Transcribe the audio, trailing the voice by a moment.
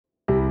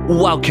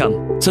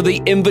Welcome to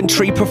the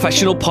Inventory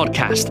Professional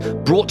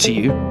Podcast, brought to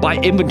you by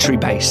Inventory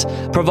Base,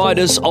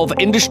 providers of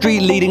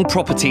industry-leading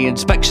property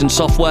inspection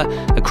software,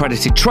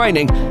 accredited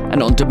training,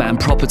 and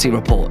on-demand property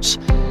reports.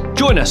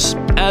 Join us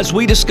as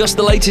we discuss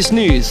the latest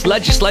news,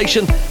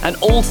 legislation, and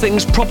all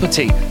things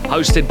property,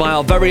 hosted by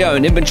our very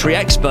own inventory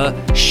expert,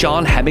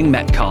 Sean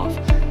Hemming-Metcalf.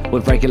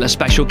 With regular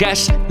special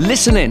guests,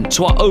 listen in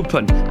to our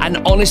open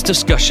and honest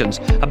discussions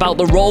about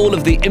the role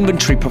of the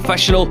inventory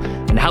professional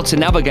and how to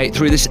navigate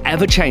through this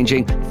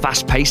ever-changing,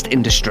 fast-paced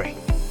industry.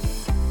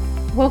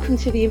 Welcome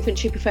to the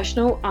Inventory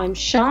Professional. I'm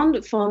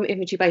Sean from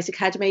Inventory Base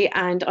Academy,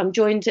 and I'm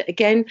joined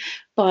again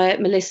by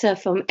Melissa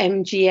from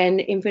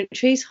MGN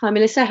Inventories. Hi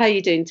Melissa, how are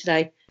you doing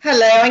today?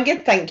 Hello, I'm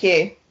good, thank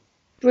you.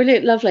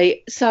 Brilliant,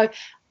 lovely. So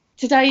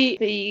today,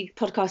 the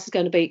podcast is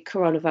going to be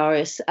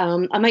coronavirus.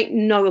 I make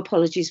no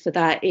apologies for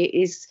that. It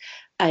is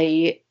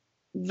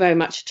very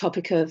much a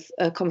topic of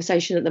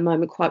conversation at the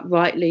moment, quite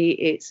rightly.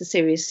 It's a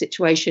serious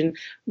situation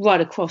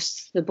right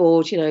across the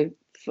board,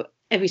 for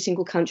every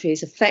single country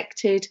is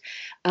affected.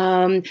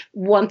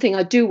 One thing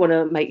I do want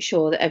to make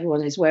sure that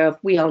everyone is aware of,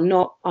 we are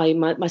not,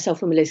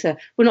 myself and Melissa,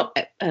 we're not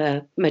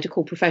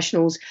medical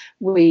professionals.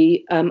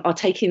 We are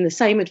taking the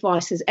same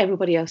advice as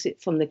everybody else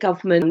from the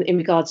government in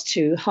regards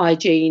to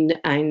hygiene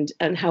and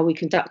how we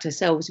conduct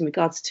ourselves in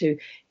regards to,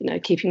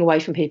 keeping away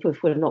from people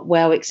if we're not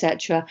well,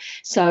 etc.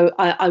 So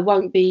I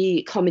won't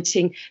be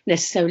commenting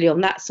necessarily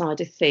on that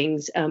side of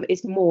things.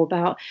 It's more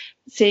about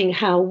seeing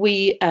how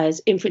we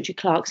as inventory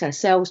clerks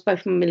ourselves,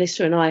 both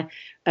Melissa and I,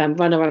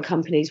 run our own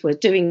companies. We're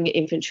doing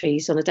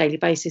inventories on a daily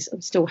basis.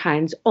 I'm still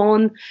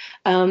hands-on,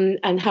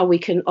 and how we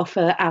can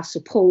offer our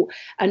support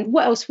and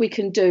what else we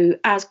can do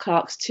as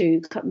clerks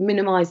to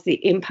minimise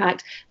the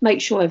impact,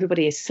 make sure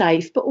everybody is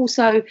safe, but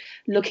also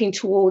looking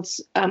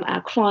towards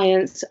our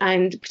clients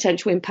and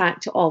potential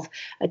impact of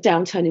a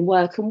downturn in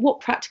work and what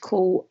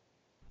practical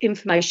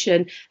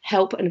information,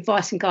 help and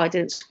advice and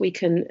guidance we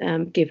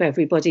can give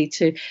everybody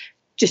to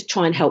just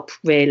try and help,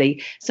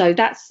 really. So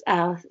that's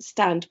our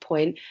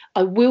standpoint.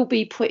 I will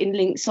be putting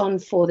links on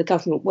for the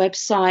government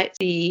website,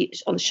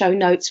 on the show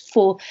notes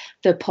for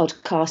the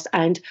podcast.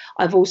 And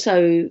I've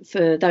also,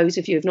 for those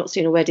of you who have not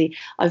seen already,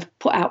 I've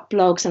put out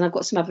blogs and I've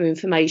got some other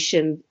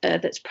information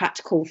that's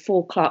practical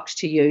for clerks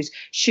to use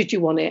should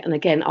you want it. And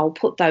again, I'll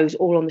put those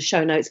all on the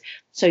show notes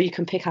so you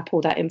can pick up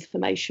all that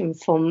information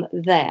from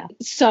there.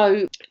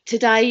 So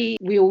today,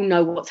 we all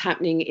know what's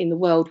happening in the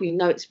world. We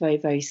know it's very,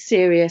 very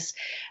serious.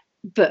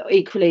 But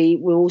equally,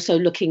 we're also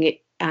looking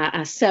at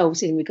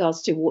ourselves in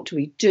regards to what do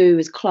we do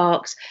as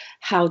clerks,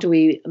 how do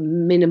we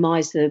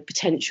minimise the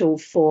potential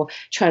for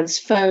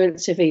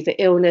transference of either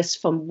illness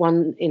from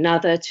one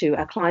another to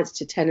our clients,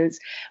 to tenants,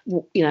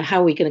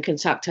 how are we going to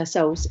conduct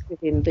ourselves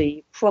within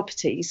the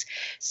properties.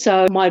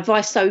 So my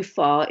advice so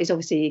far is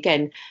obviously,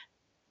 again,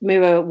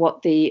 mirror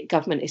what the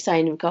government is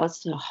saying in regards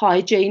to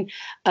hygiene.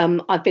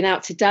 I've been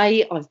out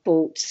today, I've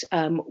bought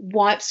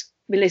wipes.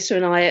 Melissa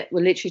and I were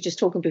literally just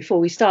talking before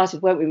we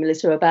started, weren't we,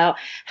 Melissa, about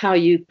how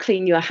you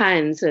clean your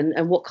hands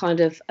and what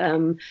kind of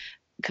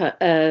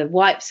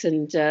wipes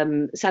and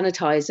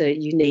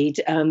sanitizer you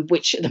need,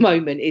 which at the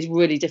moment is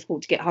really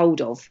difficult to get hold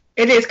of.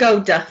 It is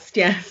gold dust,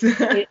 yes.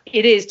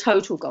 it is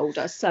total gold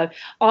dust. So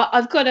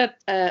I've got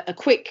a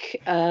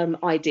quick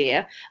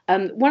idea.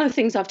 One of the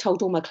things I've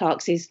told all my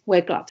clerks is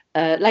wear gloves,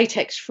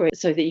 latex free,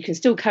 so that you can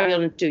still carry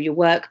on and do your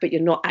work, but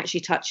you're not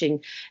actually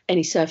touching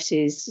any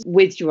surfaces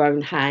with your own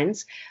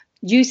hands.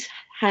 Use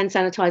hand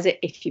sanitizer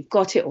if you've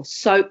got it, or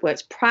soap where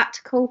it's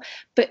practical,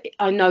 but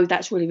I know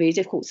that's really, really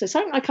difficult. So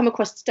something I come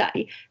across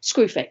today,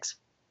 Screwfix.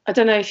 I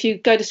don't know if you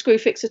go to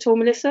Screwfix at all,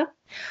 Melissa?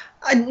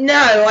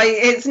 No,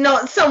 it's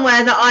not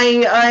somewhere that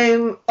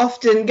I'm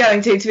often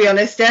going to be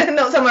honest.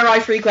 Not somewhere I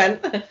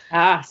frequent.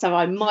 So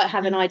I might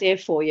have an idea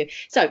for you.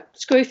 So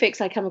Screwfix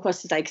I come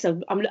across today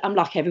because I'm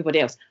like everybody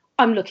else.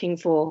 I'm looking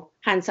for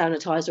hand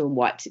sanitizer and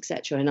wipes,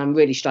 etc., and I'm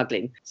really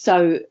struggling.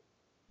 So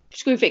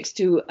Screwfix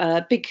do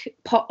a big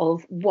pot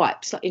of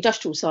wipes, like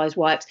industrial size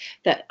wipes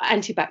that are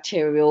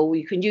antibacterial.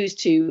 You can use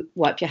to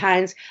wipe your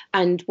hands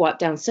and wipe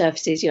down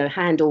surfaces,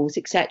 handles,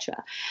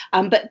 etc.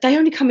 But they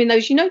only come in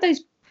those,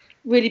 those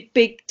really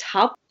big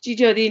tubs. Do you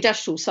know the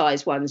industrial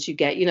size ones you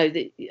get?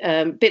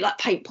 The bit like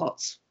paint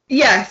pots.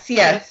 Yes.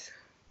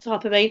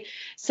 Type of thing.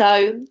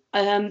 So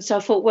I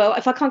thought, well,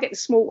 if I can't get the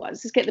small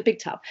ones, let's get the big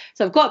tub.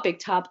 So I've got a big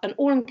tub, and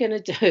all I'm going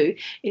to do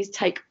is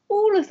take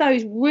all of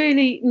those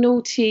really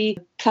naughty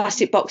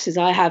plastic boxes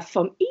I have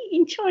from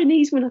eating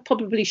Chinese when I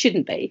probably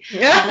shouldn't be.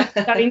 Yeah.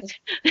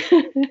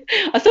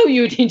 I thought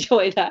you would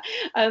enjoy that.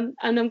 And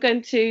I'm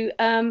going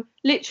to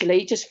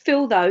literally just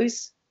fill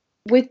those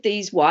with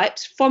these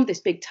wipes from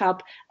this big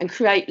tub and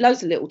create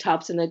loads of little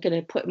tubs, and they're going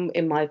to put them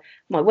in my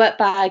work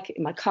bag,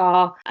 in my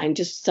car, and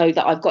just so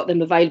that I've got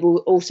them available.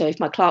 Also, if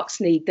my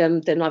clerks need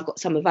them, then I've got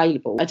some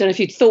available. I don't know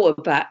if you'd thought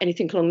about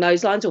anything along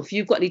those lines, or if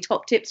you've got any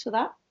top tips for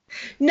that.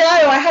 No,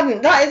 I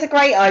hadn't. That is a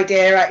great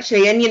idea,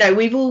 actually. And,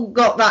 we've all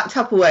got that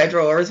Tupperware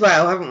drawer as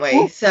well, haven't we?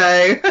 Oh. So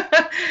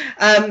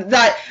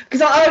that,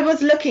 because I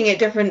was looking at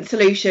different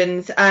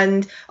solutions,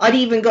 and I'd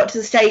even got to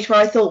the stage where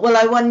I thought, well,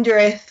 I wonder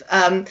if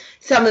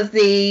some of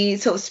the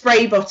sort of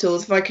spray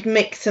bottles, if I could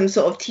mix some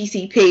sort of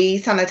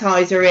TCP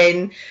sanitizer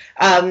in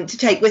to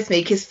take with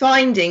me, because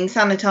finding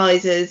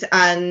sanitizers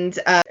and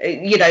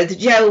the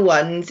gel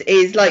ones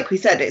is, like we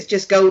said, it's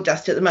just gold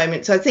dust at the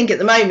moment. So I think at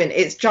the moment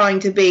it's trying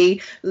to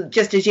be,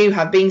 just as you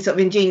have been, sort of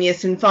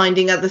ingenious and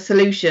finding other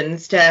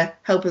solutions to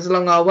help us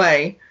along our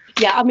way.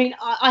 Yeah, I mean,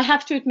 I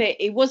have to admit,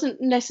 it wasn't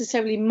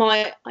necessarily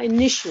my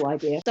initial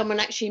idea. Someone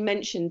actually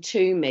mentioned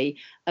to me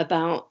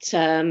about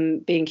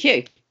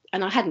B&Q,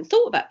 and I hadn't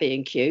thought about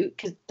B&Q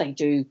because they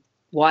do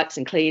wipes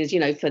and cleaners,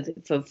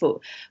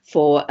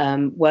 for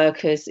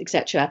workers,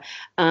 etc.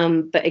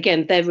 But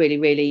again, they're really,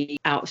 really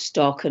out of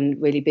stock and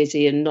really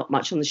busy and not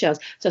much on the shelves.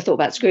 So I thought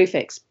about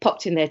Screwfix,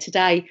 popped in there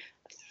today,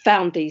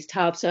 found these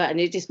tubs, and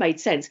it just made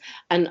sense.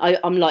 And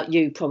I'm like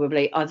you,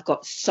 probably. I've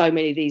got so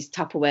many of these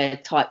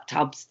Tupperware type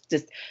tubs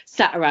just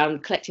sat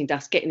around collecting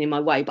dust, getting in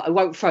my way, but I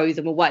won't throw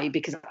them away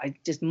because I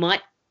just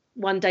might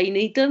one day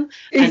need them.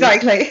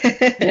 Exactly.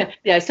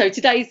 Yeah, so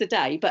today's the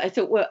day. But I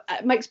thought, well,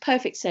 it makes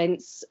perfect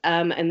sense.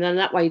 And then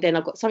that way, then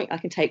I've got something I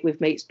can take with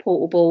me. It's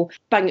portable,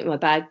 bang it in my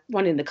bag,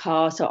 run in the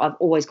car. So I've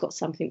always got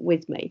something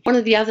with me. One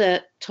of the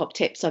other top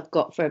tips I've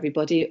got for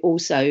everybody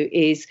also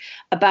is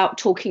about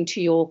talking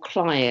to your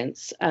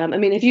clients. I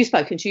mean, have you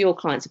spoken to your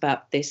clients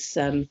about this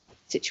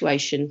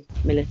situation,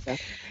 Melissa?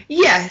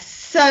 Yes.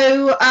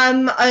 So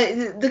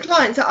the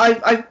clients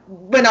that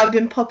when I've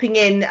been popping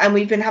in and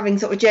we've been having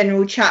sort of a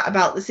general chat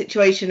about the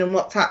situation and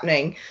what's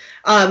happening,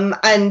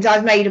 and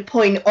I've made a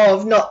point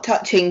of not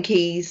touching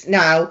keys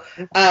now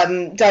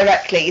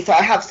directly. So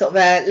I have sort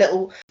of a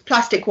little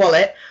plastic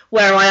wallet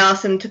where I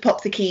ask them to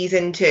pop the keys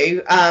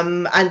into,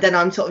 and then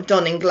I'm sort of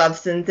donning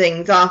gloves and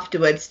things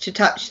afterwards to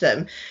touch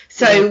them.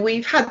 So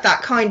we've had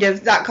that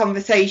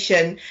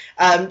conversation,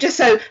 just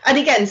so, and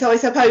again, so I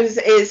suppose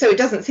so it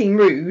doesn't seem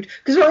rude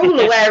because we're all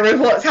aware of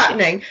what's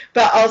happening,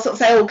 but I'll sort of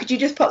say, oh, could you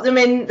just pop them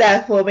in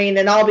there for me, and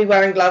then I'll be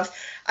wearing gloves.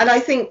 And I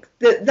think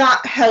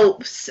that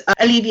helps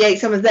alleviate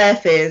some of their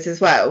fears as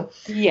well.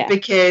 Yeah.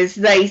 Because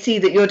they see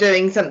that you're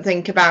doing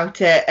something about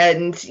it.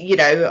 And,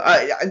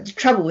 the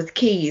trouble with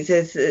keys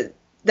is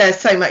there's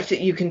so much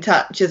that you can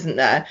touch, isn't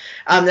there?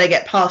 They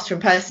get passed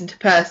from person to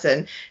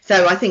person.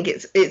 So I think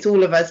it's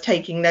all of us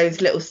taking those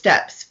little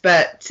steps.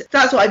 But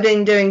that's what I've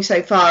been doing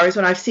so far, is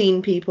when I've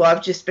seen people,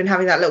 I've just been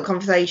having that little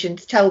conversation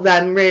to tell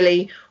them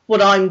really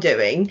what I'm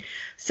doing.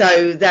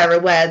 So they're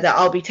aware that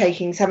I'll be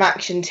taking some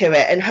action to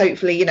it, and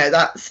hopefully,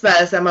 that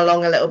spurs them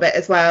along a little bit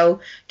as well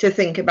to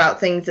think about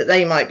things that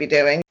they might be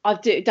doing.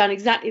 I've done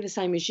exactly the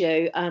same as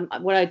you.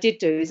 What I did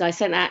do is I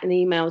sent out an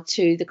email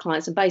to the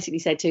clients and basically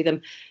said to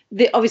them,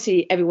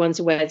 obviously everyone's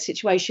aware of the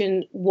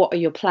situation, what are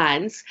your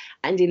plans?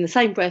 And in the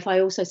same breath, I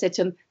also said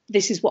to them,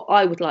 this is what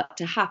I would like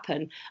to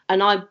happen.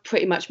 And I'm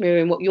pretty much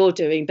mirroring what you're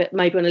doing, but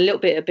maybe on a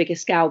little bit of a bigger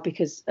scale,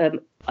 because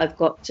I've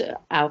got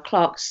our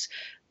clerks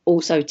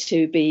also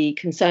to be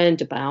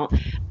concerned about,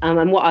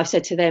 and what I've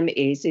said to them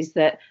is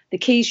that the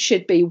keys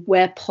should be,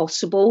 where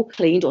possible,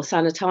 cleaned or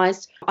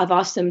sanitized. I've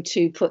asked them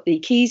to put the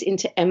keys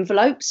into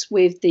envelopes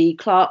with the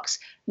clerk's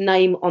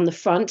name on the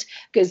front,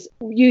 because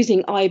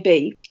using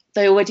IB,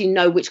 they already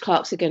know which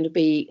clerks are going to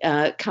be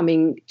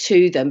coming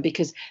to them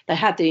because they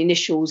had the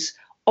initials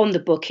on the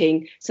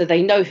booking, so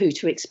they know who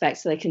to expect,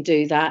 so they can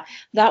do that.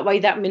 That way,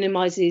 that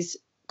minimizes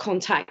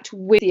contact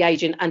with the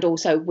agent and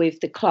also with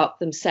the clerk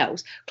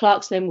themselves.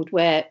 Clerks then would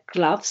wear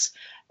gloves,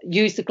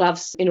 use the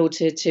gloves in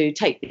order to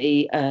take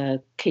the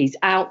keys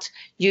out,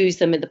 use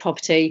them at the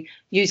property,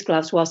 use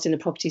gloves whilst in the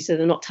property so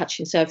they're not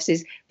touching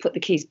surfaces, put the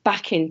keys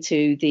back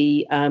into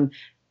the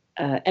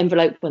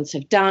envelope once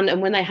they've done,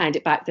 and when they hand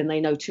it back, then they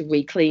know to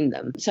re-clean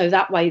them. So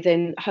that way,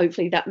 then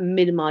hopefully that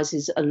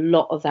minimises a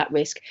lot of that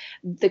risk.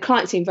 The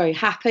clients seem very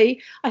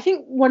happy. I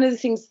think one of the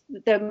things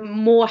that they're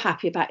more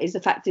happy about is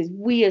the fact that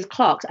we as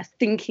clerks are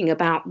thinking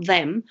about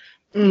them.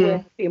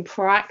 We're being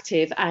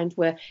proactive and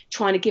we're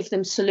trying to give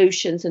them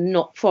solutions and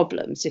not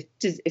problems,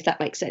 if that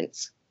makes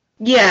sense.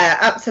 Yeah,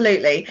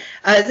 absolutely.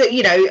 Like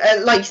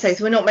you say,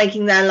 so we're not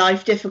making their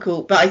life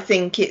difficult, but I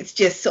think it's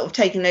just sort of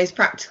taking those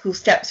practical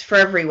steps for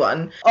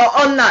everyone.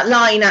 On that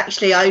line,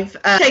 actually,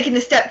 I've taken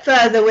a step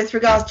further with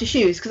regards to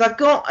shoes, because I've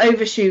got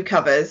overshoe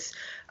covers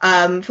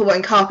for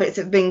when carpets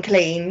have been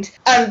cleaned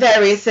and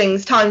various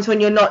things, times when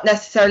you're not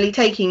necessarily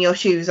taking your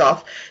shoes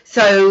off.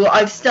 So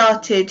I've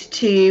started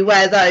to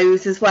wear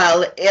those as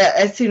well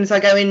as soon as I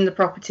go in the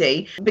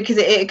property, because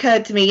it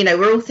occurred to me,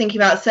 we're all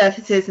thinking about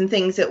surfaces and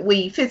things that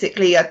we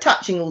physically are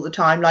touching all the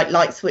time, like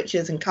light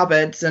switches and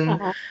cupboards and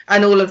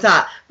all of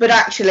that. But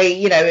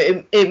actually,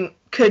 it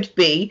could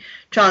be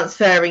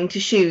transferring to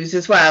shoes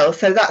as well.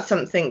 So that's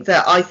something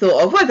that I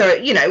thought of, whether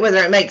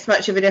it makes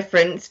much of a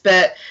difference.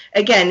 But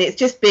again, it's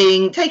just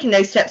taking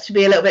those steps to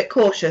be a little bit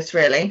cautious,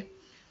 really.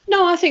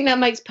 No, I think that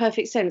makes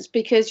perfect sense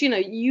because,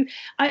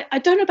 I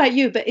don't know about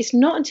you, but it's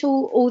not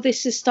until all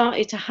this has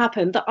started to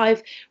happen that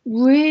I've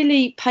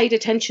really paid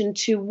attention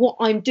to what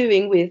I'm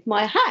doing with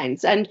my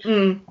hands. And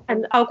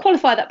I'll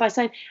qualify that by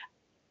saying,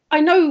 I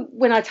know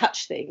when I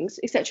touch things,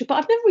 etc., but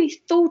I've never really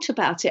thought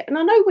about it. And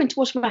I know when to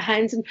wash my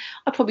hands, and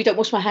I probably don't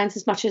wash my hands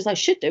as much as I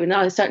should do. And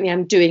I certainly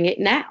am doing it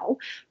now.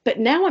 But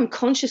now I'm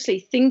consciously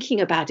thinking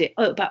about it,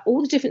 about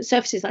all the different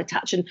surfaces I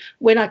touch, and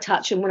when I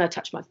touch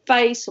my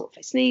face, or if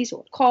I sneeze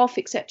or cough,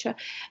 etc.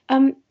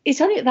 It's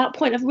only at that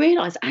point I've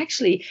realised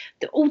actually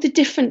that all the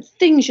different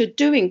things you're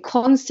doing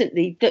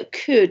constantly that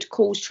could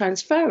cause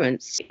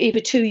transference either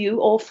to you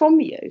or from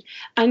you.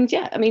 And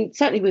yeah, I mean,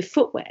 certainly with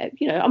footwear,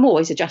 I'm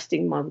always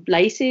adjusting my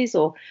laces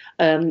or,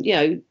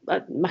 mucking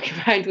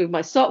around with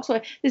my socks.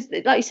 Like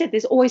you said,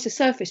 there's always a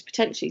surface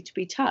potentially to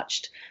be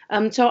touched.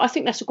 So I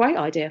think that's a great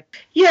idea.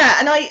 Yeah,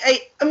 and I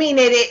mean,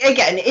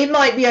 it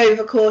might be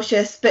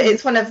overcautious, but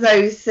it's one of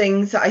those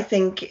things that I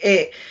think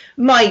it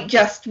might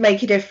just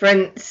make a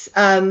difference.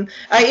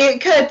 It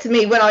occurred to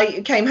me when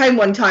I came home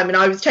one time and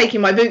I was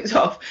taking my boots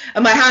off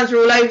and my hands were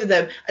all over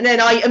them, and then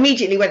I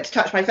immediately went to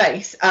touch my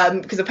face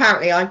because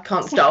apparently I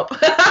can't stop.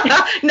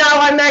 Now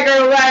I'm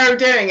mega aware of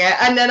doing it,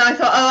 and then I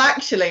thought, oh,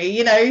 actually,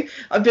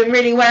 I've been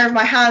really aware of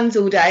my hands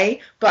all day,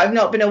 but I've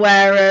not been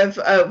aware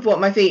of what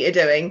my feet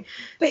are doing.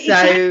 But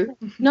exactly.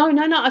 No,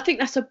 I think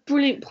that's a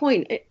brilliant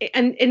point.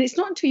 And it's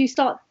not until you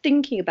start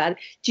thinking about it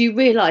do you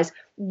realise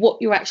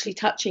what you're actually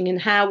touching and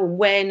how and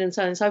when and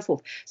so on and so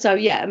forth. So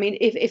yeah, I mean,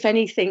 if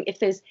anything, if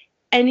there's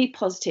any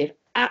positive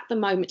at the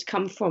moment to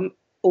come from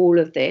all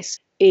of this,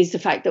 is the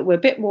fact that we're a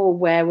bit more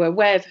aware. We're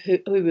aware of who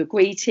we're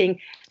greeting,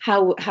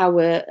 how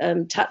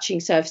we're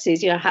touching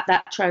surfaces,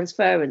 that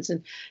transference,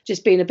 and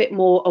just being a bit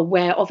more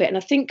aware of it. And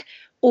I think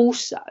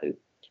also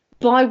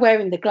by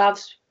wearing the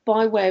gloves,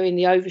 by wearing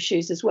the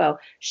overshoes as well,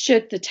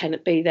 should the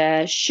tenant be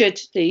there, should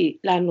the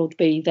landlord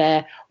be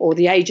there, or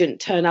the agent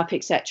turn up,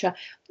 etc.,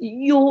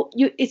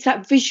 it's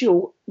that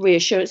visual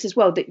reassurance as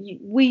well that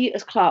we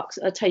as clerks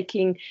are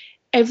taking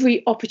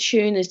every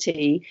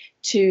opportunity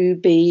to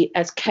be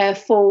as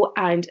careful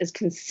and as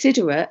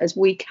considerate as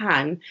we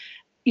can,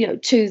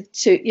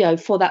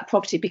 for that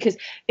property. Because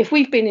if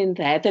we've been in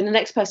there, then the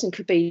next person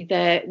could be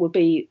there, would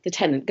be the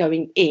tenant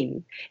going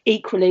in.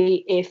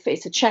 Equally, if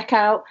it's a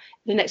checkout,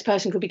 the next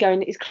person could be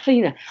going as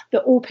cleaner.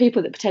 They're all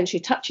people that potentially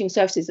touching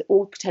surfaces,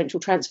 all potential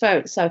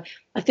transference. So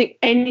I think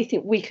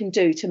anything we can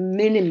do to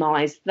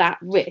minimise that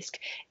risk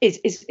is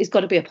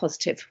got to be a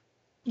positive.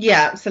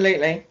 Yeah,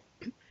 absolutely.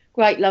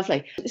 Great,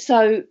 lovely.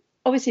 So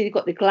obviously you've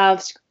got the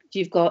gloves,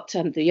 you've got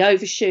the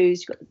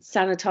overshoes, you've got the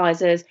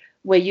sanitisers.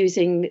 We're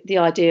using the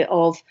idea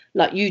of,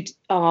 like you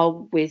are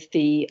with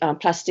the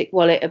plastic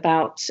wallet,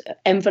 about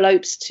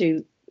envelopes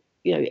to,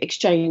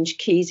 exchange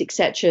keys,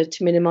 etc.,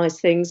 to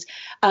minimise things.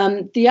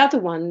 The other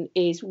one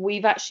is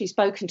we've actually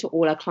spoken to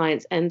all our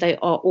clients and they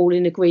are all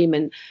in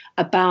agreement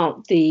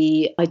about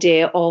the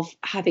idea of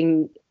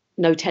having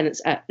no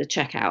tenants at the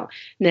checkout.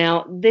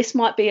 Now, this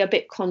might be a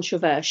bit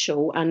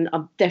controversial, and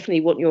I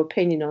definitely want your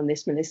opinion on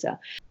this, Melissa.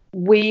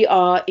 We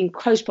are in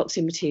close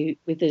proximity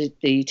with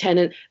the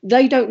tenant.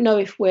 They don't know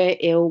if we're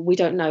ill. We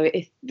don't know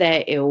if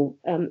they're ill.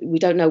 We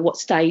don't know what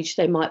stage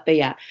they might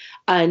be at.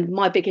 And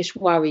my biggest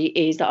worry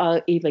is that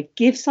I'll either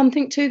give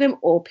something to them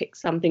or pick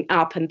something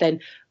up, and then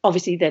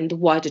obviously then the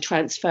wider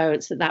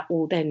transference that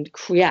will then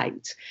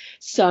create.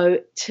 So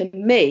to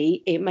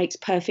me, it makes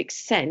perfect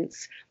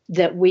sense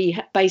that we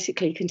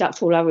basically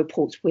conduct all our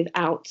reports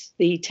without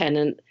the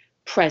tenant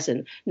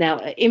present. Now,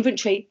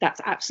 inventory, that's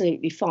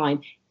absolutely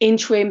fine.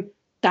 Interim,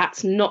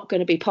 that's not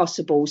going to be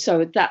possible.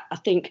 So that, I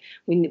think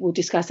we'll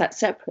discuss that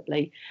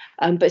separately.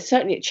 But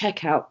certainly at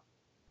checkout,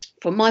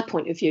 from my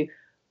point of view,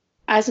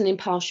 as an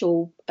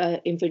impartial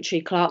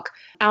inventory clerk,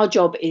 our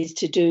job is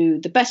to do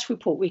the best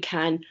report we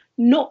can,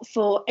 not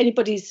for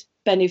anybody's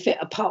benefit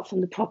apart from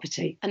the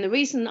property. And the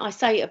reason I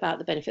say about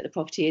the benefit of the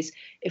property is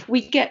if we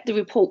get the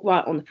report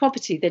right on the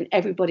property, then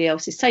everybody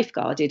else is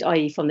safeguarded,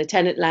 i.e. from the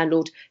tenant,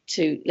 landlord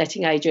to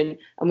letting agent,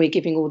 and we're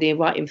giving all the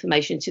right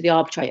information to the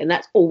arbitrator. And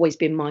that's always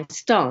been my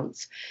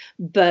stance.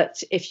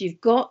 But if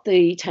you've got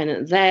the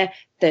tenant there,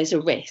 there's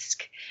a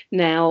risk.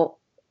 Now,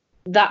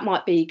 that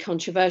might be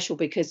controversial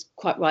because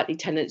quite rightly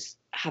tenants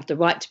have the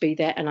right to be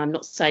there, and I'm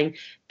not saying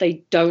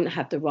they don't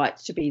have the right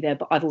to be there,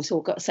 but I've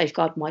also got to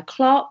safeguard my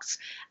clerks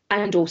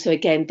and also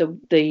again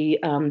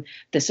the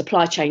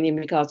supply chain in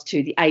regards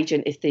to the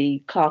agent. If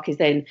the clerk is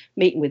then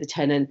meeting with the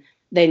tenant,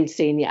 then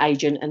seeing the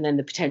agent, and then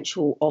the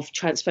potential of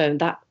transference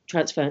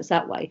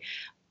that way.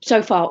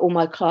 So far, all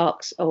my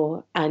clerks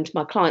and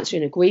my clients are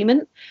in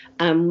agreement.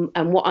 And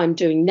what I'm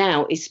doing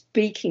now is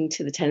speaking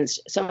to the tenants.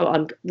 So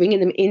I'm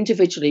ringing them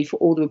individually for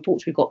all the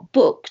reports we've got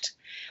booked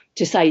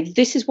to say,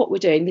 this is what we're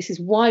doing, this is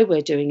why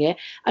we're doing it.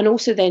 And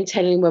also then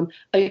telling them,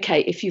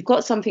 okay, if you've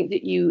got something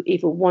that you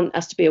either want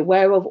us to be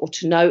aware of or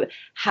to know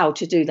how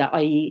to do that,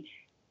 i.e.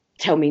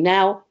 tell me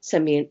now,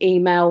 send me an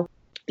email,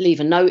 leave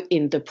a note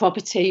in the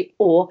property,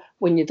 or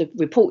when the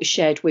report is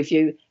shared with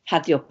you,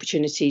 have the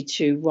opportunity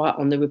to write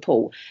on the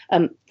report.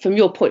 From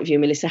your point of view,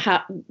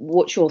 Melissa,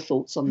 what's your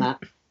thoughts on that?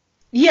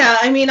 Yeah,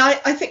 I mean, I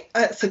think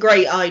that's a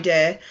great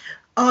idea.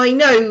 I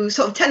know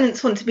sort of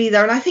tenants want to be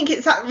there, and I think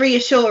it's that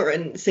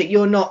reassurance that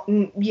you're not,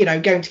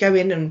 going to go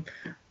in and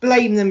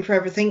blame them for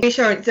everything.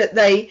 Reassurance that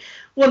they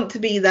want to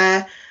be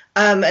there,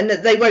 and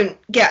that they won't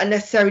get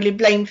unnecessarily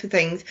blamed for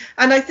things.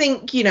 And I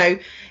think,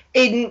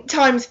 in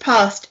times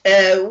past,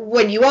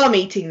 when you are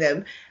meeting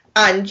them,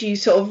 and you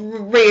sort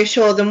of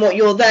reassure them what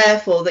you're there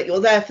for, that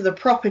you're there for the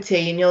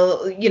property and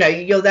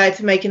you're there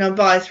to make an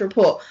unbiased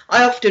report.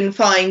 I often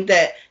find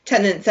that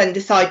tenants then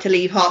decide to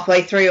leave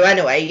halfway through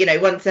anyway,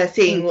 once they're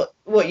seeing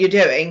what you're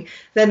doing,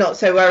 they're not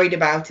so worried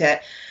about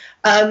it.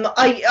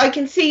 I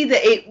can see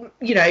that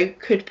it,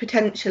 could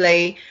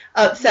potentially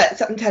upset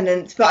some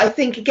tenants, but I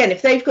think, again,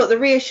 if they've got the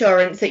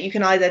reassurance that you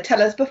can either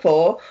tell us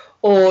before,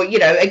 or,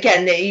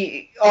 again,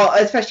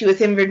 especially with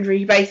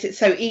inventory base, it's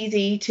so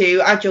easy to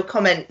add your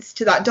comments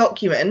to that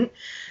document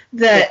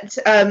that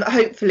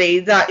hopefully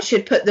that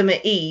should put them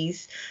at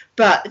ease.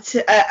 But,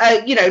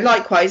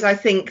 likewise, I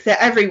think that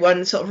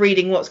everyone's sort of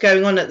reading what's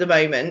going on at the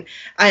moment,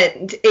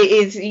 and it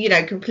is,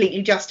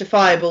 completely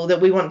justifiable that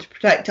we want to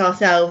protect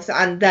ourselves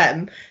and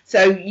them.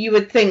 So you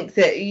would think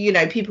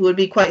that, people would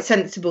be quite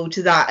sensible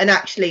to that, and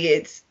actually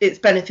it's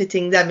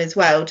benefiting them as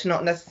well to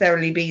not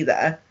necessarily be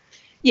there.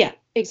 Yeah,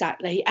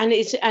 exactly.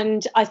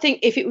 And I think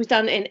if it was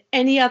done in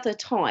any other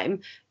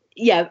time,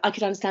 yeah, I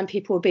could understand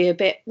people would be a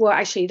bit, well,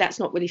 actually, that's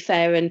not really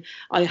fair, and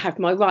I have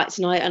my rights,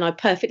 and I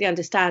perfectly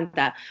understand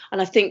that. And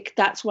I think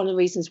that's one of the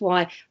reasons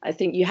why I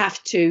think you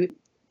have to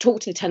talk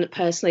to the tenant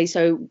personally.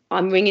 So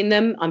I'm ringing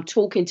them, I'm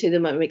talking to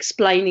them, I'm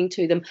explaining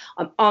to them,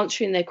 I'm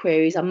answering their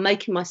queries, I'm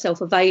making myself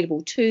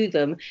available to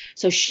them.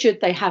 So should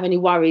they have any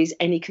worries,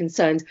 any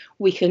concerns,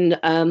 we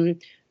can,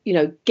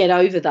 get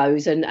over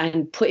those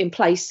and put in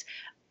place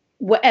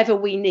whatever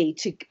we need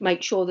to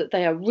make sure that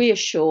they are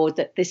reassured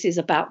that this is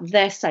about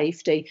their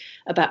safety,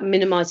 about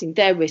minimising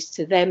their risk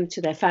to them,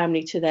 to their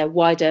family, to their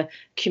wider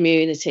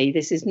community.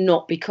 This is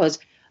not because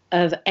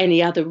of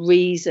any other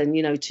reason,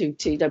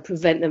 to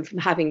prevent them from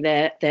having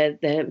their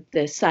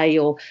say,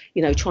 or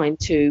trying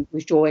to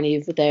withdraw any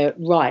of their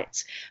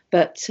rights.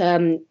 But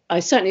I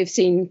certainly have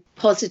seen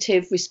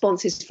positive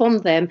responses from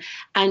them,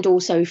 and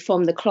also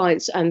from the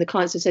clients. And the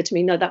clients have said to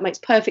me, no, that makes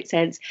perfect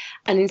sense.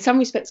 And in some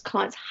respects,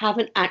 clients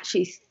haven't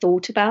actually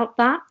thought about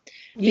that.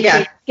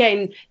 Because,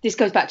 again, this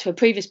goes back to a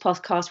previous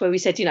podcast where we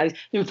said, the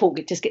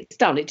report just gets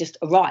done. It just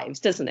arrives,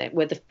 doesn't it?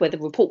 Where the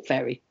report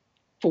fairy,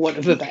 for want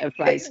of a better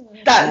phrase.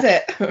 That's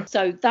it.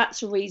 So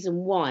that's a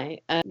reason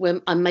why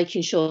when I'm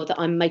making sure that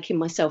I'm making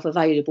myself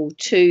available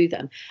to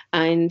them.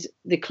 And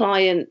the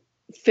client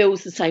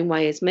feels the same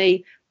way as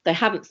me. They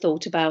haven't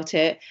thought about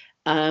it,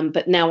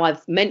 but now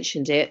I've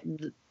mentioned it,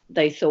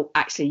 they thought,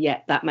 actually,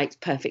 yeah, that makes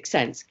perfect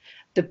sense.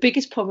 The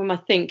biggest problem, I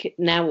think,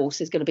 now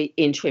also is going to be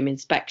interim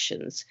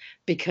inspections,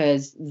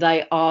 because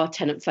they are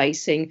tenant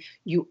facing.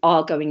 You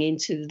are going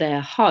into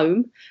their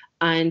home,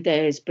 and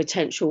there's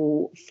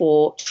potential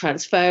for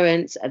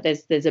transference.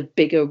 There's a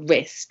bigger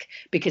risk,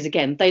 because,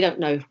 again, they don't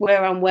know if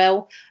we're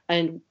unwell,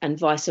 and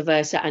vice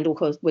versa. And of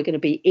course, we're going to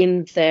be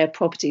in their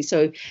property.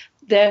 So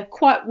they're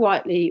quite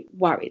rightly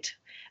worried.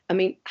 I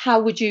mean,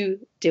 how would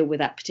you deal with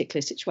that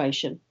particular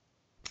situation?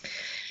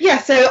 Yeah,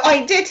 so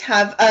I did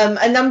have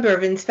a number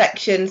of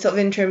inspections, sort of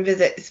interim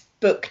visits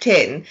booked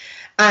in.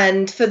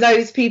 And for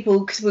those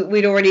people, because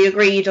we'd already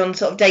agreed on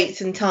sort of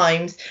dates and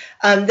times,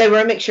 they were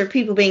a mixture of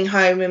people being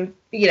home and,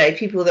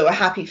 people that were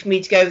happy for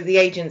me to go with the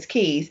agent's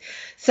keys.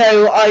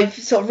 So I've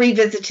sort of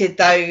revisited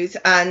those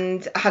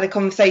and had a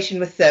conversation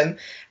with them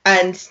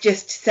and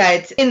just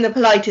said, in the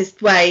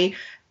politest way,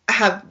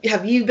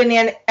 have you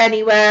been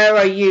anywhere?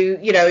 Are you,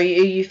 are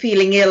you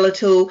feeling ill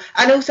at all?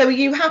 And also, are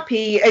you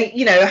happy,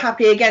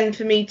 happy again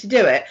for me to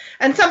do it?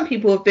 And some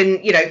people have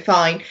been,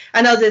 fine.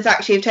 And others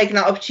actually have taken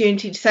that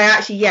opportunity to say,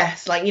 actually,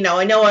 yes, I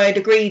know I had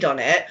agreed on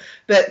it,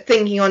 but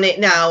thinking on it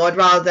now, I'd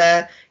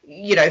rather,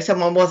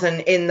 someone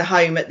wasn't in the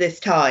home at this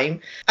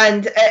time.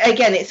 And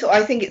again,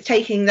 I think it's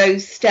taking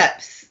those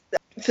steps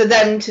for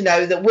them to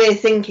know that we're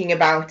thinking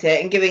about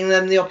it and giving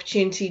them the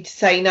opportunity to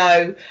say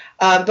no,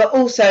 but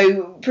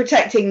also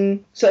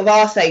protecting sort of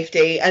our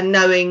safety and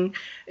knowing,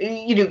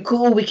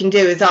 all we can do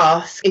is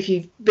ask if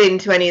you've been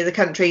to any of the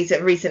countries that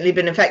have recently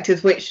been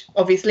affected, which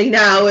obviously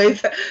now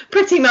is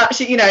pretty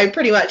much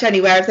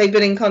anywhere, if they've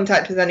been in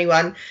contact with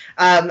anyone,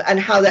 and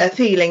how they're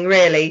feeling,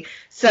 really.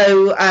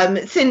 So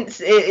since,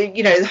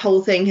 the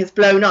whole thing has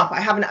blown up, I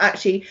haven't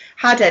actually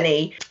had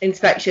any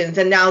inspections,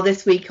 and now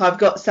this week I've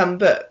got some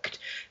booked.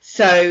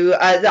 So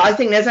I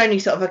think there's only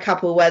sort of a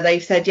couple where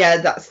they've said, yeah,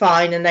 that's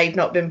fine, and they've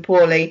not been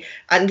poorly.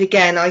 And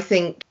again, I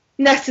think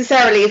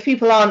necessarily if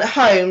people aren't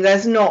home,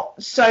 there's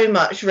not so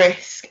much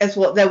risk as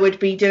what there would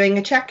be doing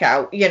a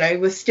checkout.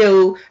 We're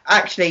still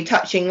actually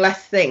touching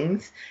less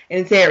things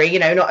in theory,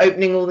 not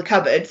opening all the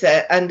cupboards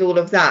and all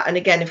of that. And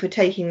again, if we're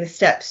taking the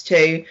steps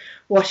to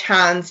wash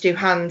hands, do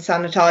hand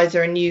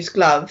sanitizer and use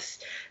gloves,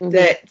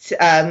 that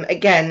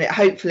again,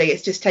 hopefully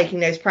it's just taking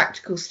those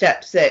practical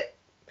steps that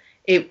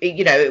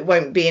it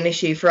won't be an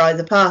issue for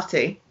either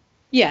party.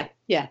 Yeah,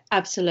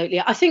 absolutely.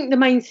 I think the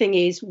main thing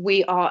is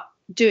we are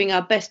doing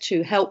our best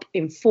to help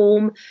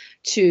inform,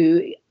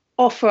 to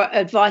offer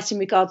advice in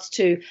regards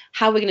to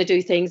how we're going to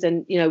do things,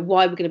 and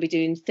why we're going to be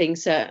doing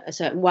things a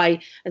certain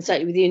way. And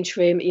certainly with the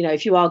interim,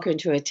 if you are going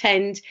to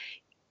attend,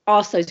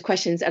 ask those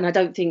questions. And I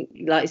don't think,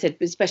 like I said,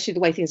 especially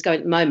the way things go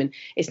at the moment,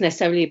 it's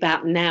necessarily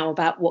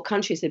about what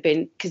countries they've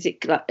been, because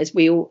as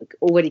we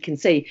already can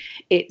see,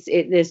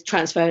 there's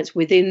transference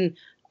within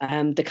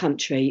the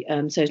country,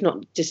 so it's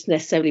not just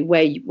necessarily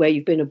where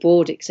you've been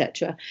abroad,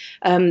 etc.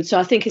 So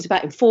I think it's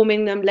about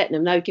informing them, letting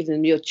them know, giving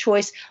them your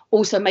choice,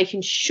 also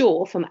making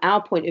sure from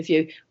our point of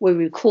view we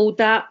record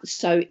that.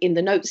 So in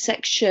the notes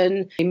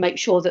section, we make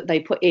sure that they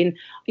put in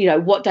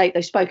what date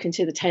they've spoken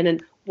to the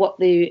tenant, what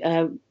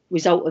the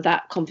result of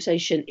that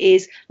conversation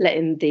is,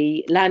 letting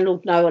the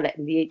landlord know or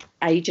letting the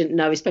agent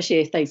know, especially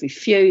if they've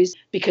refused,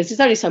 because there's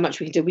only so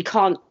much we can do. We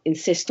can't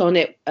insist on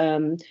it.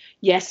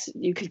 Yes,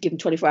 you could give them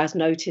 24 hours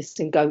notice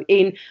and go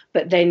in,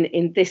 but then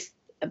in this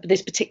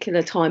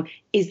particular time,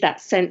 is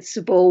that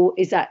sensible?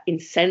 Is that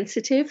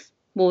insensitive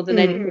more than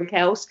anything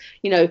else?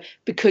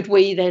 Could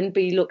we then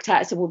be looked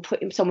at as we're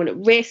putting someone at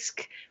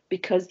risk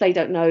because they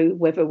don't know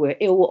whether we're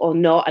ill or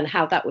not, and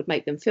how that would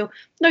make them feel?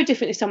 No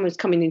different if someone's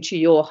coming into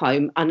your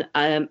home and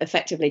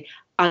effectively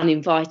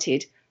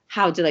uninvited.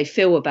 How do they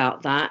feel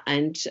about that?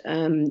 And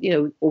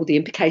all the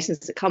implications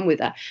that come with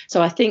that.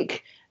 So I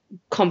think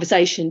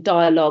conversation,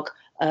 dialogue,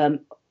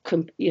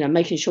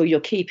 making sure you're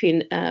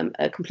keeping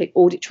a complete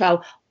audit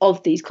trail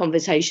of these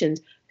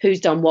conversations, who's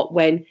done what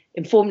when,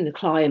 informing the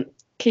client,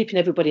 keeping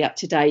everybody up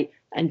to date,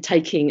 and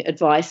taking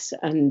advice,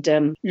 and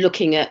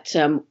looking at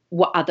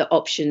what other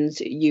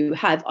options you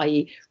have,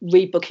 i.e.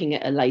 rebooking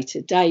at a later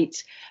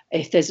date.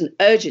 If there's an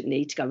urgent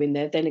need to go in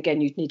there, then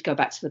again, you'd need to go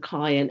back to the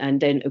client and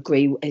then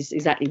agree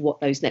exactly what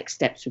those next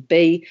steps would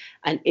be.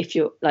 And if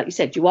you're, like you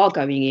said, you are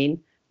going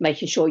in,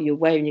 making sure you're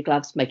wearing your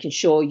gloves, making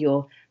sure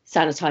you're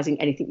sanitising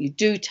anything you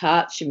do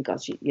touch in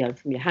regards to,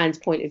 from your hands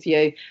point of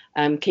view,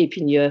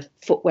 keeping your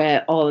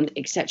footwear on,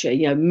 etc.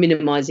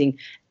 Minimising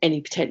any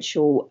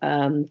potential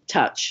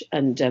touch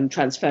and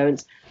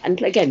transference. And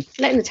again,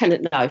 letting the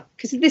tenant know,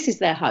 because this is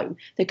their home.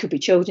 There could be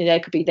children there,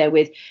 could be there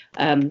with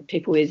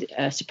people with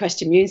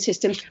suppressed immune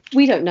systems.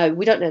 We don't know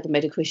the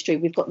medical history.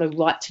 We've got no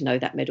right to know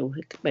that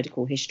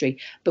medical history,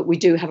 but we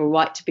do have a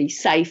right to be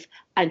safe,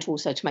 and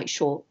also to make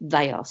sure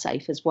they are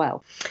safe as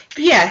well.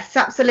 Yes,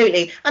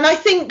 absolutely. And I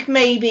think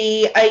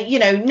maybe,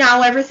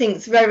 now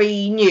everything's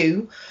very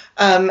new,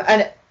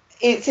 and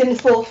it's in the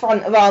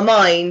forefront of our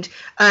mind.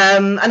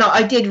 And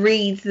I did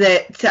read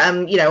that,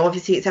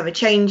 obviously it's ever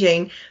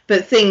changing,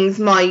 but things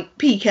might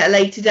peak at a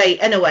later date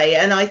anyway.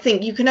 And I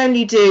think you can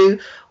only do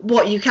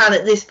what you can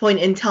at this point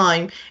in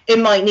time. It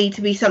might need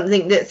to be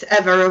something that's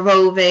ever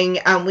evolving,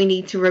 and we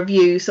need to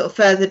review sort of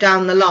further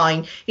down the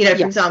line. For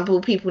example,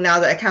 people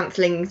now that are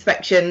cancelling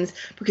inspections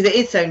because it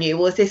is so new.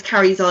 Well, if this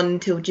carries on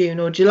until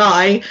June or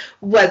July,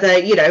 whether,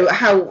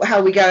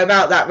 how we go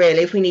about that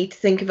really, if we need to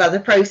think of other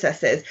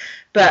processes.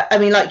 But I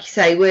mean, like you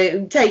say,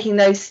 we're taking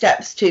those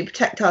steps to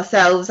protect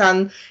ourselves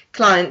and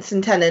clients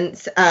and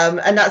tenants,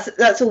 and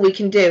that's all we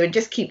can do, and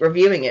just keep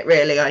reviewing it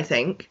really, I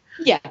think.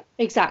 Yeah,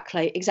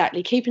 exactly.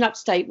 Keeping up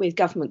to date with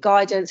government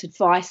guidance,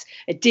 advice,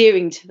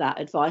 adhering to that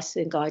advice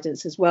and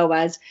guidance, as well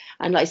as,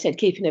 and like I said,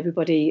 keeping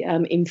everybody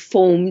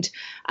informed,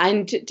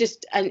 and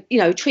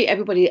treat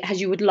everybody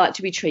as you would like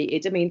to be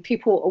treated. I mean,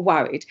 people are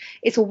worried.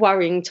 It's a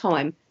worrying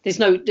time. There's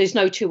no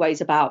two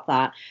ways about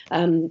that.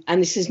 And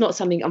this is not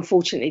something,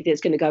 unfortunately,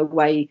 that's going to go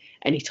away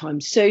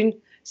anytime soon.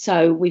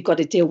 So we've got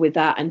to deal with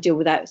that, and deal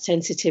with that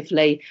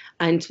sensitively,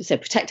 and so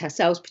protect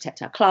ourselves,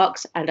 protect our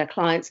clerks and our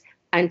clients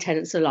and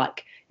tenants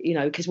alike.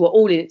 Because we're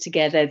all in it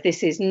together.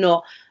 This is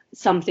not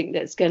something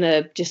that's going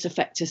to just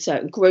affect a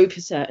certain group,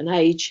 a certain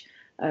age,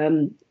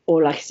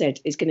 or, like I said,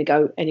 is going to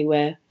go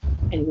anywhere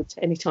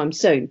anytime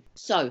soon.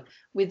 So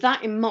with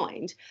that in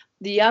mind,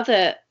 the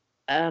other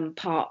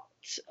part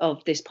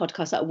of this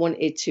podcast that I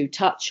wanted to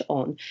touch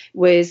on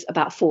was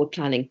about forward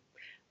planning.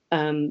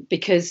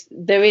 Because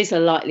there is a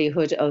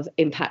likelihood of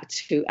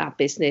impact to our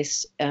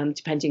business,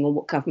 depending on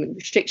what government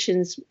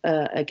restrictions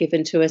are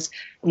given to us.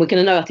 And we're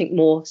going to know, I think,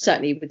 more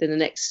certainly within the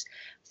next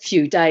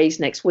few days,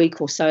 next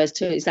week or so, as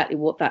to exactly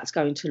what that's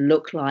going to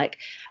look like.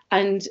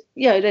 And,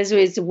 there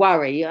is a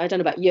worry. I don't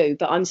know about you,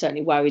 but I'm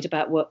certainly worried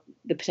about what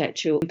the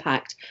potential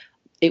impact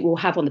it will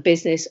have on the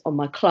business, on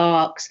my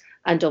clerks,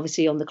 and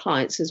obviously on the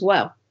clients as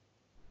well.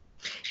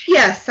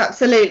 Yes,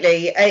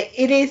 absolutely.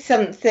 It is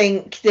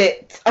something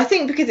that I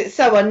think, because it's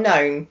so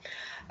unknown,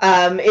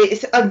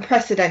 it's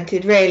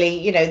unprecedented,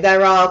 really.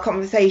 There are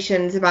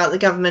conversations about the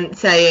government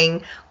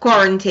saying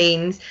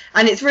quarantines,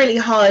 and it's really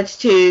hard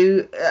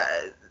to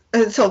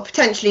sort of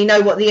potentially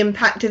know what the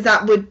impact of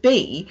that would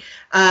be,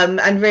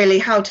 and really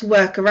how to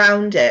work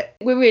around it.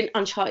 We're in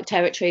uncharted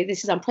territory.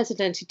 This is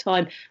unprecedented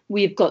time.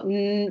 We've got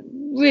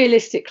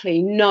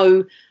realistically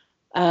no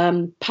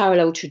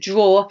parallel to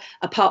draw,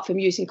 apart from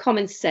using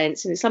common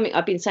sense. And it's something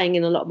I've been saying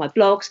in a lot of my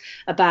blogs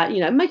about,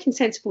 making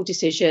sensible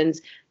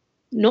decisions,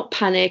 not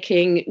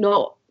panicking,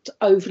 not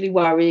overly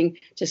worrying,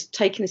 just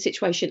taking the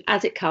situation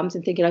as it comes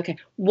and thinking, okay,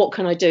 what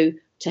can I do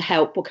to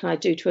help? What can I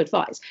do to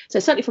advise? So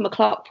certainly from a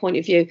clerk point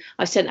of view,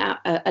 I sent out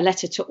a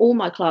letter to all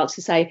my clerks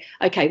to say,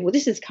 okay, well,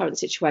 this is the current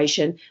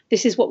situation.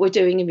 This is what we're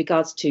doing in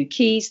regards to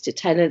keys, to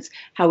tenants,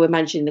 how we're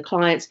managing the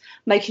clients,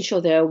 making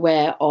sure they're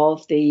aware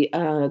of the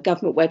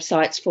government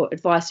websites for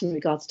advice in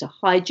regards to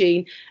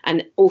hygiene,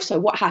 and also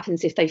what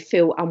happens if they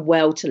feel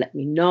unwell, to let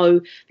me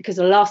know, because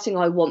the last thing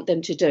I want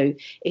them to do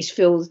is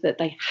feel that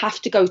they have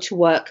to go to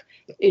work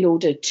in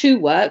order to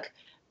work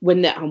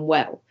when they're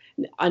unwell.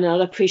 And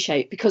I'll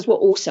appreciate, because we're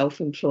all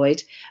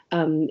self-employed,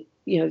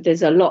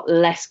 there's a lot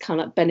less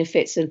kind of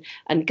benefits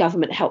and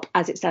government help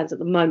as it stands at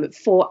the moment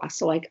for us.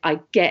 So I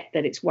get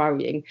that it's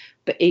worrying,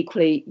 but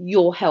equally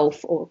your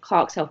health or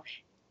clerk's health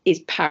is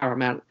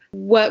paramount.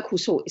 Work will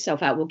sort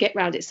itself out. We'll get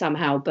around it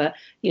somehow, but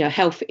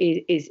health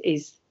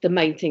is the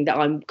main thing that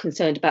I'm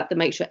concerned about, to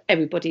make sure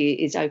everybody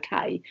is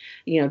okay.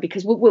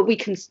 Because we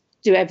can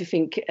do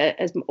everything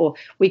or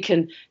we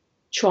can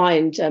try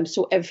and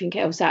sort everything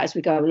else out as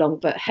we go along,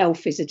 but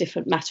health is a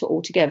different matter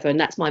altogether, and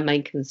that's my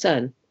main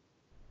concern.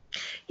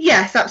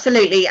 Yes,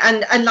 absolutely.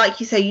 And like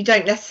you say, you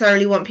don't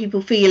necessarily want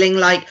people feeling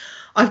like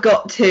I've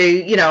got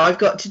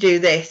to do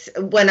this,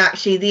 when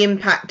actually the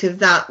impact of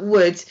that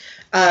would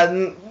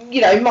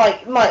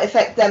might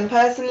affect them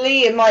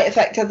personally. It might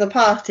affect other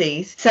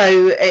parties.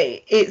 So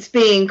it's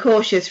being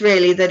cautious,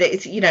 really, that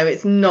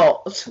it's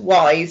not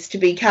wise to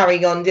be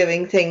carrying on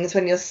doing things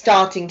when you're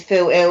starting to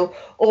feel ill.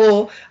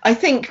 Or I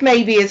think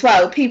maybe as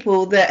well,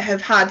 people that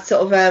have had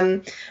sort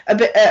of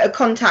a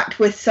contact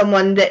with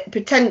someone that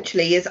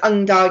potentially is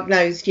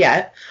undiagnosed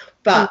yet,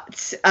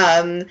 but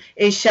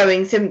is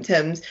showing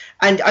symptoms.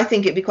 And I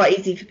think it'd be quite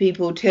easy for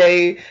people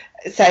to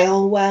say,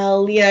 oh,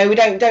 well, we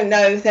don't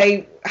know if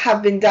they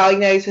have been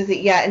diagnosed with it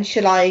yet, and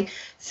should I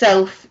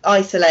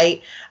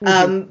self-isolate?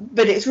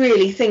 But it's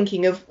really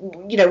thinking of,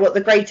 what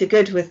the greater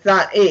good with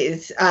that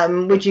is.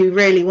 Would you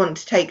really want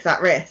to take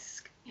that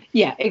risk?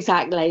 Yeah,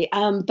 exactly.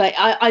 But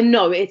I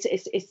know it's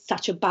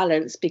such a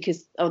balance,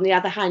 because on the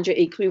other hand, you're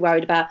equally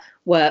worried about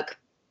work,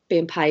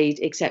 being paid,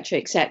 etc.,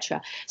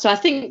 etc. So I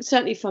think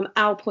certainly from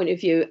our point of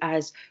view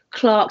as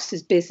clerks,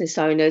 as business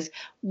owners,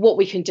 what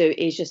we can do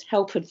is just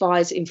help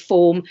advise,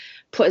 inform,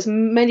 put as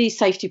many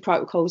safety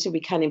protocols as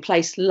we can in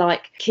place,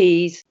 like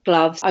keys,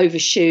 gloves,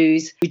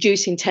 overshoes,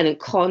 reducing tenant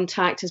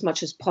contact as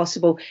much as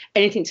possible,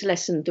 anything to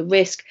lessen the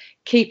risk,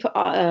 keep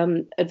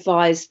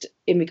advised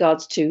in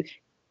regards to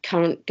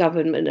current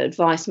government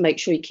advice, make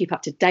sure you keep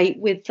up to date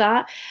with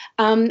that,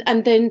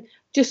 and then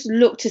just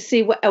look to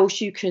see what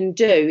else you can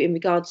do in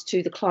regards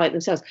to the client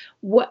themselves.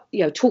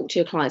 Talk to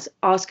your clients,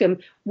 ask them,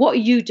 what are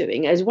you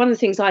doing? As one of the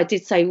things I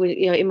did say,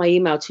 in my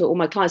email to all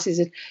my clients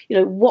is,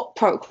 what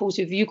protocols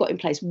have you got in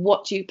place?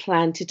 What do you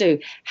plan to do?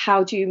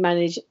 How do you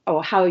manage,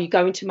 or how are you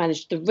going to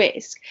manage the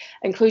risk?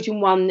 Including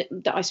one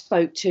that I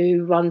spoke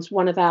to, runs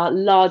one of our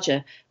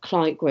larger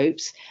client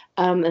groups.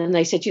 And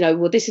they said,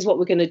 well, this is what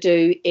we're going to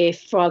do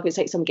if, for argument's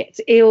sake, someone gets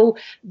ill.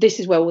 This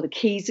is where all the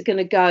keys are going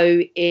to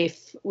go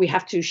if we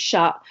have to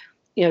shut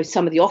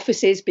some of the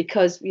offices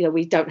because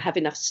we don't have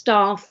enough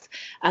staff,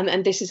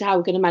 and this is how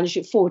we're going to manage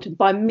it forward. And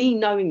by me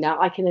knowing that,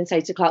 I can then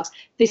say to clerks,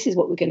 this is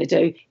what we're going to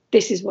do,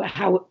 this is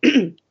how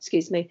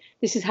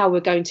this is how we're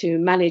going to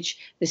manage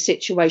the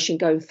situation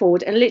going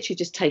forward, and literally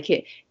just take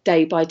it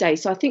day by day.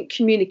 So I think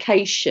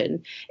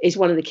communication is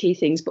one of the key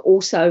things, but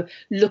also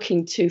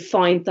looking to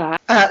find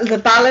that the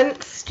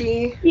balance.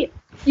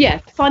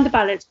 Find the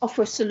balance,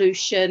 offer a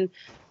solution,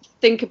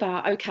 think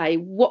about, okay,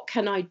 what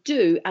can I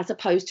do as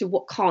opposed to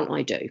what can't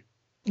I do?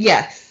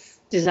 Yes.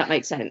 Does that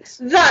make sense?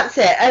 That's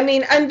it. I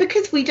mean, and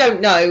because we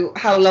don't know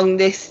how long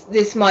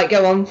this might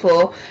go on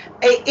for,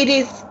 it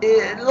is,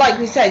 like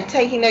we said,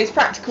 taking those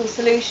practical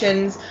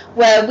solutions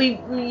where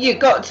you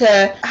got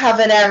to have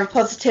an air of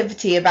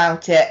positivity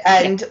about it,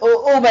 and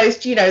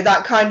almost,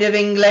 that kind of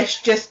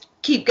English, just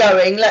keep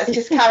going, let's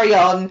just carry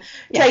on,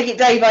 take it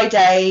day by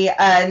day,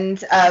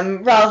 and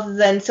rather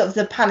than sort of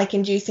the panic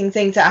inducing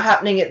things that are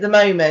happening at the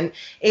moment,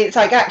 it's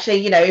like,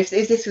 actually, if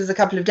this was a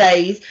couple of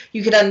days,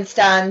 you could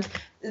understand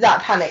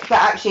that panic, but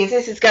actually if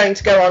this is going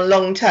to go on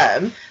long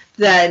term,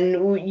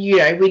 then we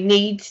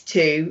need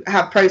to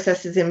have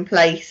processes in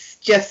place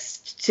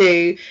just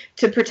to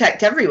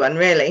protect everyone,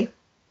 really.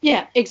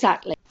 Yeah,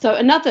 exactly. So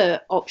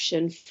another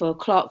option for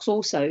clerks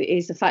also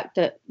is the fact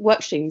that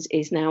Workstreams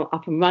is now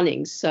up and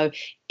running. So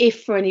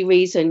if for any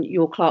reason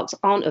your clerks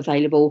aren't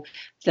available,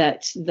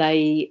 that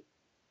they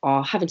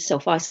are having to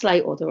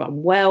self-isolate or they're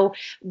unwell,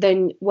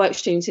 then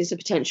Workstreams is a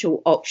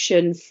potential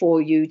option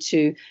for you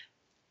to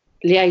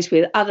liaise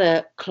with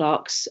other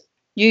clerks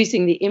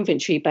using the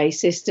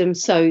inventory-based system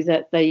so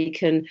that they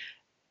can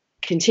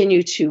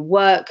continue to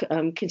work,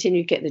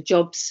 continue to get the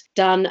jobs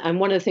done. And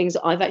one of the things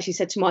that I've actually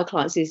said to my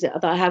clients is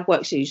that I have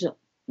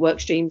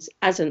Workstreams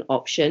as an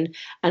option,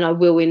 and I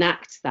will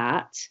enact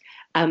that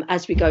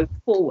as we go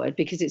forward,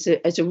 because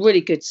it's a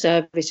really good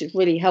service. It's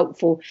really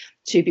helpful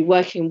to be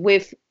working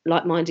with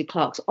like-minded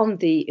clerks on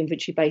the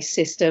inventory-based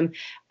system,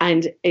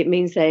 and it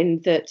means then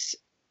that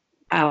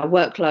our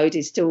workload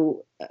is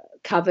still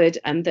covered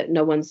and that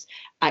no one's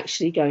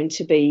actually going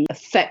to be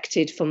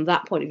affected from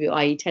that point of view,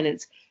 i.e.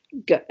 tenants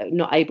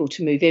not able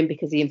to move in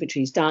because the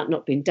inventory's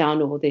not been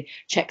done, or the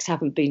checks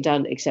haven't been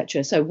done,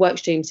 etc. So work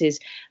streams is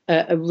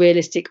a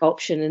realistic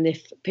option, and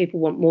if people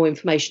want more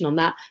information on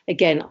that,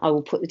 again, I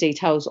will put the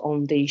details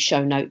on the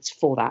show notes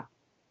for that.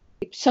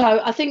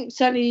 So I think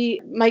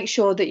certainly make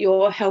sure that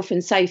your health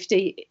and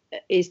safety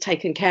is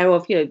taken care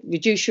of.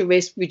 Reduce your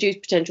risk, reduce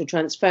potential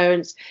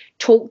transference,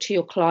 talk to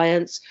your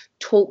clients,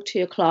 talk to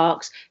your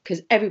clerks,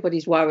 because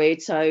everybody's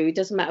worried. So it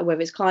doesn't matter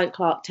whether it's client,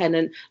 clerk,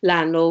 tenant,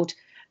 landlord,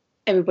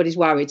 everybody's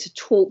worried. So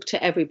talk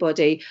to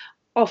everybody.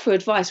 Offer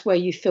advice where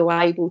you feel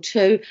able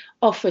to,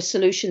 offer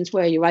solutions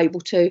where you're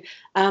able to,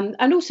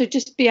 and also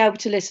just be able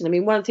to listen. I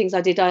mean, one of the things I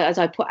did, as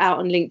I put out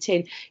on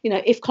LinkedIn,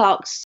 if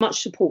clerks,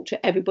 much support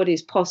to everybody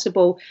as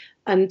possible.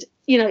 And,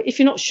 if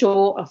you're not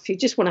sure, or if you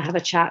just want to have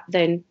a chat,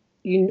 then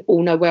you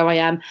all know where I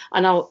am,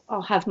 and I'll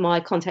have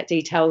my contact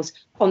details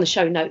on the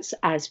show notes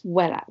as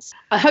well as.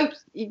 I hope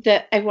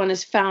that everyone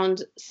has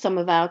found some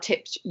of our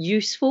tips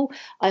useful.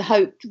 I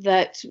hope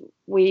that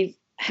we've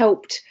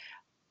helped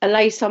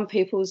allay some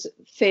people's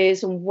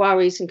fears and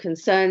worries and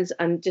concerns,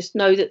 and just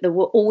know that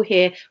we're all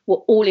here, we're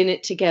all in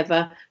it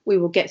together, we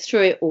will get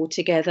through it all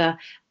together,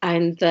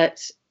 and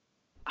that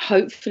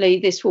hopefully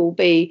this will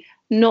be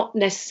not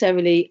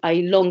necessarily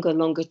a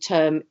longer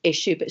term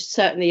issue, but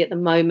certainly at the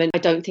moment I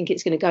don't think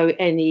it's going to go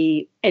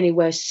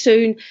anywhere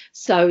soon.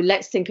 So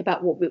let's think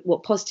about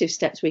what positive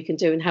steps we can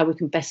do and how we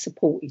can best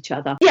support each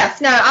other.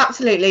 Yes, no,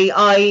 absolutely,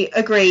 I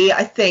agree.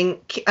 I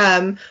think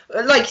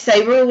like you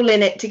say, we're all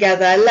in it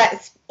together.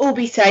 Let's all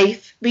be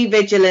safe, be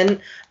vigilant,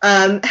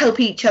 help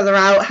each other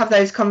out, have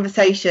those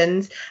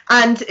conversations,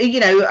 and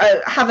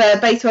have a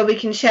base where we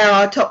can share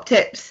our top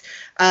tips.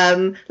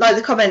 Like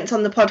the comments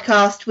on the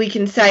podcast, we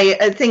can say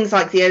things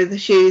like the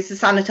shoes, the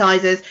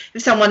sanitizers.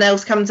 If someone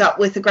else comes up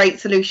with a great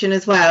solution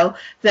as well,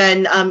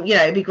 then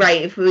it'd be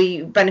great if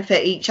we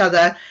benefit each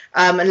other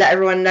and let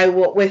everyone know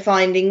what we're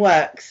finding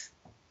works.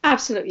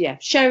 Absolutely, yeah.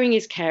 Sharing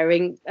is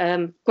caring.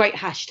 Great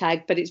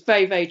hashtag, but it's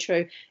very, very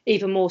true.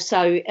 Even more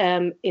so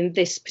in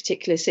this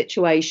particular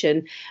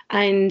situation.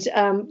 And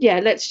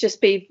let's just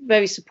be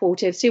very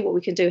supportive. See what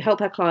we can do. Help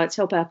our clients.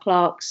 Help our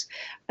clerks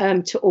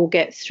to all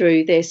get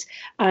through this.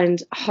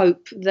 And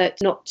hope that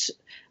not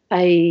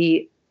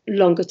a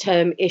longer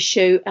term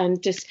issue.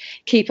 And just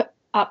keep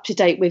up to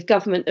date with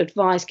government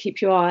advice.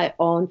 Keep your eye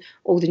on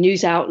all the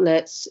news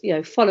outlets,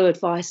 follow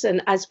advice,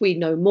 and as we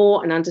know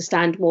more and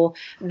understand more,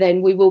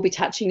 then we will be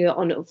touching it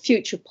on a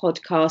future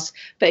podcast.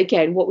 But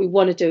again, what we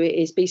want to do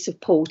is be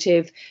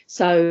supportive.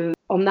 So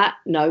on that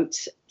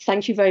note,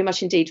 thank you very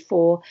much indeed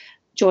for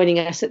joining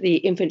us at the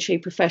Inventory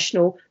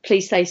Professional.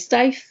 Please stay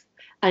safe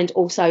and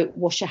also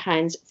wash your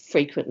hands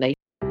frequently.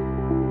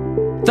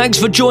 Thanks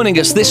for joining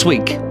us this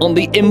week on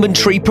the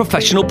Inventory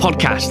Professional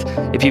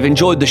Podcast. If you've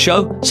enjoyed the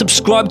show,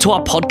 subscribe to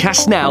our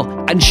podcast now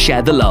and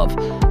share the love.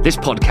 This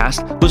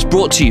podcast was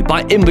brought to you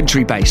by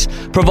Inventory Base,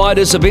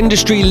 providers of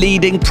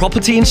industry-leading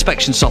property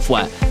inspection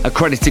software,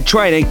 accredited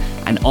training,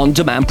 and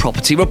on-demand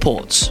property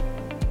reports.